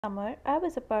Summer, I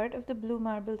was a part of the Blue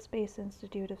Marble Space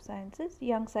Institute of Science's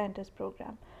Young Scientist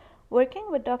program, working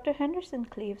with Dr. Henderson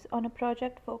Cleaves on a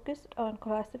project focused on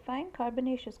classifying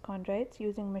carbonaceous chondrites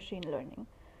using machine learning.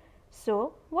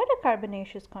 So, what are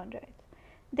carbonaceous chondrites?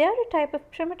 They are a type of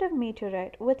primitive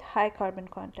meteorite with high carbon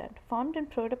content formed in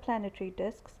protoplanetary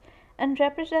disks and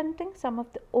representing some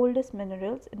of the oldest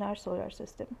minerals in our solar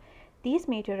system. These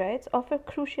meteorites offer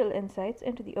crucial insights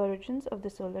into the origins of the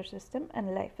solar system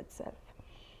and life itself.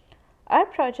 Our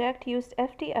project used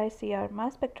FTICR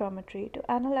mass spectrometry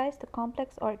to analyze the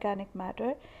complex organic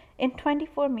matter in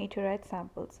 24 meteorite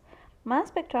samples. Mass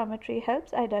spectrometry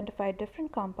helps identify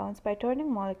different compounds by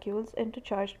turning molecules into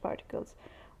charged particles,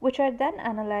 which are then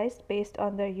analyzed based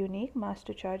on their unique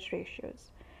mass-to-charge ratios.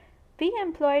 We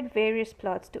employed various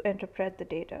plots to interpret the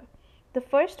data. The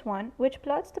first one, which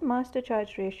plots the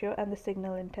mass-to-charge ratio and the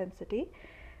signal intensity,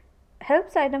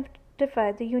 helps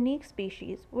identify the unique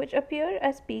species which appear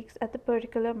as peaks at the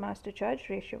particular mass-to-charge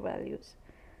ratio values.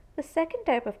 The second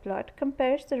type of plot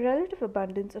compares the relative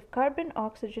abundance of carbon,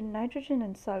 oxygen, nitrogen,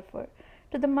 and sulfur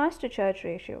to the mass-to-charge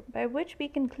ratio, by which we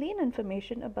can glean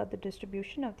information about the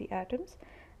distribution of the atoms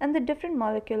and the different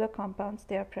molecular compounds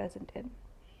they are present in.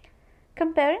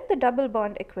 Comparing the double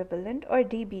bond equivalent, or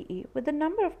DBE, with the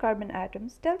number of carbon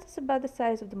atoms tells us about the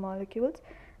size of the molecules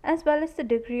as well as the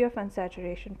degree of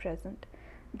unsaturation present.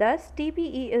 Thus,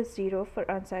 DBE is 0 for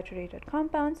unsaturated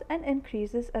compounds and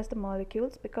increases as the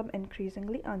molecules become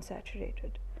increasingly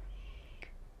unsaturated.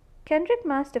 Kendrick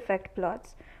mass defect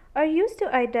plots are used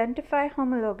to identify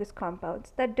homologous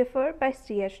compounds that differ by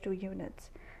CH2 units,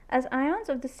 as ions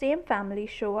of the same family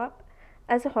show up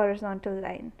as a horizontal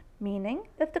line, meaning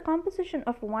if the composition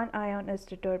of one ion is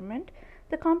determined,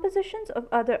 the compositions of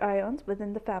other ions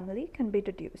within the family can be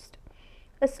deduced.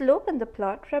 A slope in the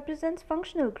plot represents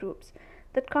functional groups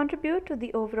that contribute to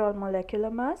the overall molecular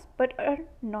mass but are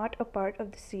not a part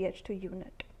of the CH2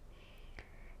 unit.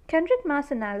 Kendrick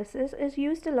mass analysis is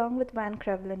used along with Van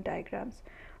Crevelen diagrams,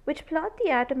 which plot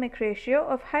the atomic ratio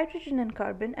of hydrogen and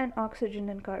carbon and oxygen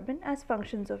and carbon as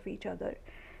functions of each other.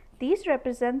 These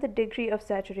represent the degree of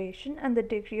saturation and the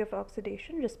degree of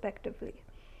oxidation respectively,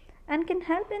 and can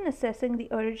help in assessing the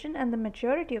origin and the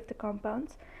maturity of the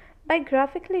compounds by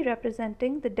graphically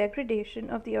representing the degradation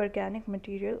of the organic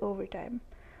material over time.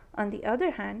 On the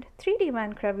other hand, 3D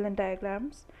Van Crevelen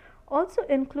diagrams also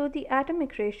include the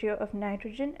atomic ratio of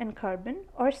nitrogen and carbon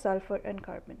or sulfur and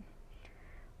carbon.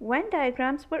 Venn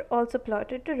diagrams were also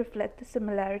plotted to reflect the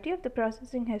similarity of the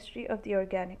processing history of the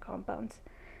organic compounds.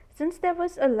 Since there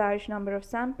was a large number of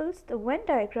samples, the Venn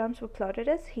diagrams were plotted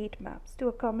as heat maps to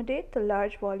accommodate the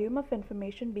large volume of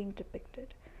information being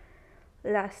depicted.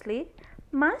 Lastly,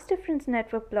 mass difference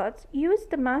network plots use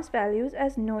the mass values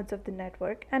as nodes of the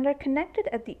network and are connected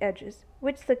at the edges,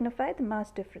 which signify the mass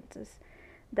differences.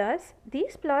 Thus,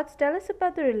 these plots tell us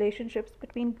about the relationships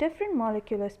between different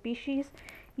molecular species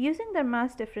using their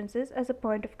mass differences as a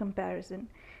point of comparison,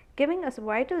 giving us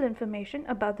vital information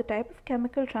about the type of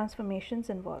chemical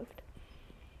transformations involved.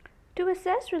 To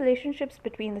assess relationships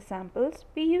between the samples,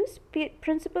 we use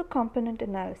principal component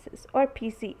analysis, or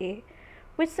PCA,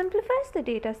 which simplifies the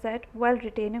dataset while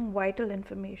retaining vital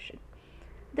information.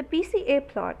 The PCA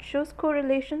plot shows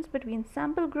correlations between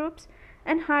sample groups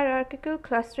and hierarchical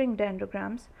clustering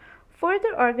dendrograms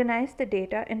further organize the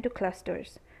data into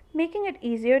clusters, making it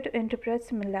easier to interpret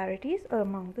similarities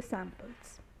among the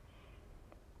samples.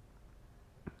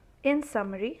 In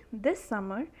summary, this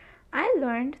summer, I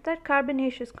learned that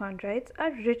carbonaceous chondrites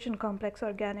are rich in complex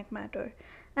organic matter,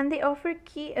 and they offer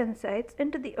key insights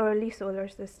into the early solar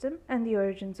system and the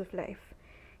origins of life.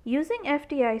 Using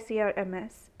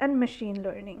FTICR-MS and machine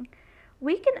learning,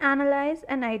 we can analyze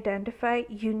and identify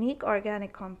unique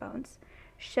organic compounds,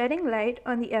 shedding light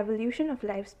on the evolution of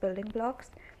life's building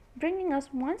blocks, bringing us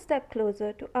one step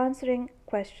closer to answering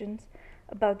questions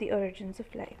about the origins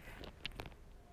of life.